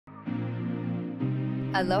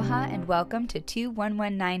Aloha and welcome to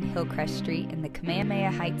 2119 Hillcrest Street in the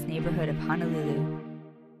Kamehameha Heights neighborhood of Honolulu.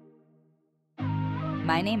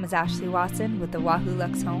 My name is Ashley Wasson with the Wahoo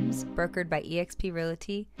Lux Homes, brokered by eXp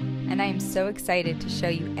Realty, and I am so excited to show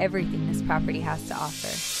you everything this property has to offer.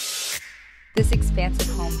 This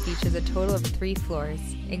expansive home features a total of 3 floors,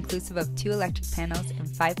 inclusive of 2 electric panels and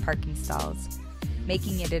 5 parking stalls,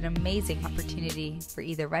 making it an amazing opportunity for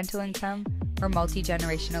either rental income or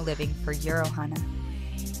multi-generational living for your ohana.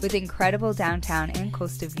 With incredible downtown and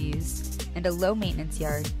coastal views and a low-maintenance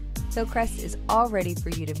yard, Hillcrest is all ready for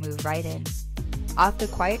you to move right in. Off the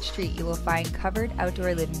quiet street, you will find covered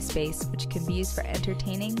outdoor living space which can be used for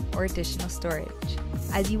entertaining or additional storage.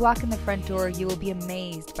 As you walk in the front door, you will be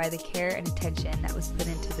amazed by the care and attention that was put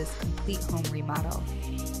into this complete home remodel.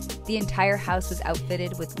 The entire house was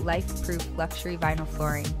outfitted with life-proof luxury vinyl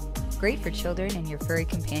flooring, great for children and your furry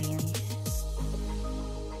companions.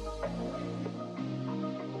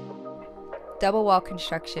 Double wall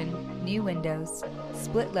construction, new windows,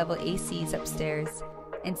 split level ACs upstairs,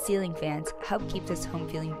 and ceiling fans help keep this home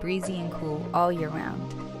feeling breezy and cool all year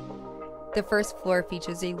round. The first floor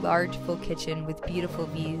features a large full kitchen with beautiful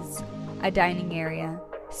views, a dining area,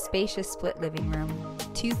 spacious split living room,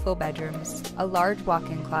 2 full bedrooms, a large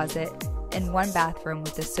walk-in closet, and 1 bathroom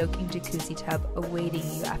with a soaking jacuzzi tub awaiting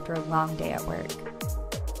you after a long day at work.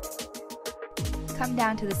 Come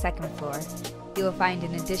down to the second floor. You will find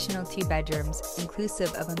an additional 2 bedrooms,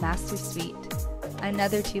 inclusive of a master suite,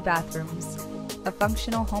 another 2 bathrooms, a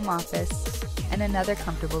functional home office, and another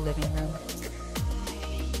comfortable living room.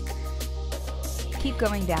 Keep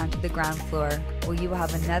going down to the ground floor, where you will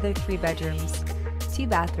have another 3 bedrooms, 2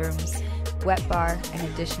 bathrooms, wet bar, and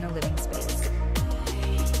additional living space.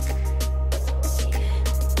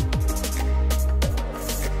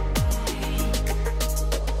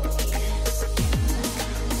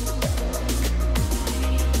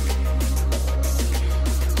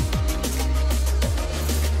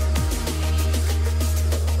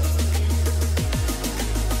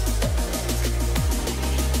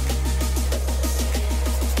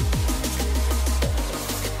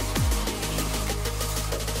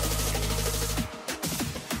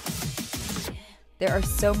 There are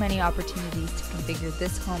so many opportunities to configure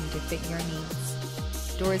this home to fit your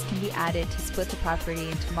needs. Doors can be added to split the property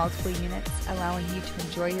into multiple units, allowing you to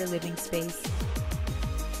enjoy your living space.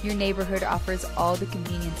 Your neighborhood offers all the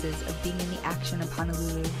conveniences of being in the action of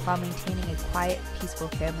Honolulu while maintaining a quiet, peaceful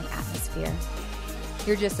family atmosphere.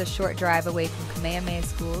 You're just a short drive away from Kamehameha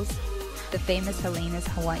schools, the famous Helena's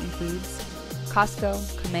Hawaiian foods,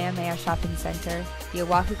 Costco, Kamehameha Shopping Center, the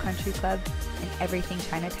Oahu Country Club, and everything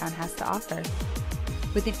Chinatown has to offer.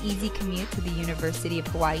 With an easy commute to the University of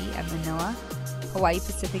Hawaii at Manoa, Hawaii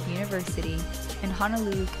Pacific University, and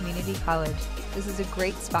Honolulu Community College, this is a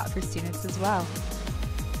great spot for students as well.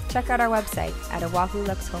 Check out our website at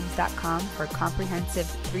oahuluxhomes.com for a comprehensive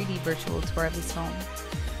 3D virtual tour of this home.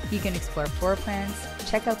 You can explore floor plans,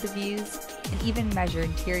 check out the views, and even measure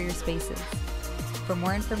interior spaces. For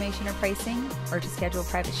more information or pricing, or to schedule a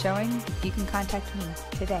private showing, you can contact me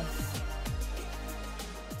today.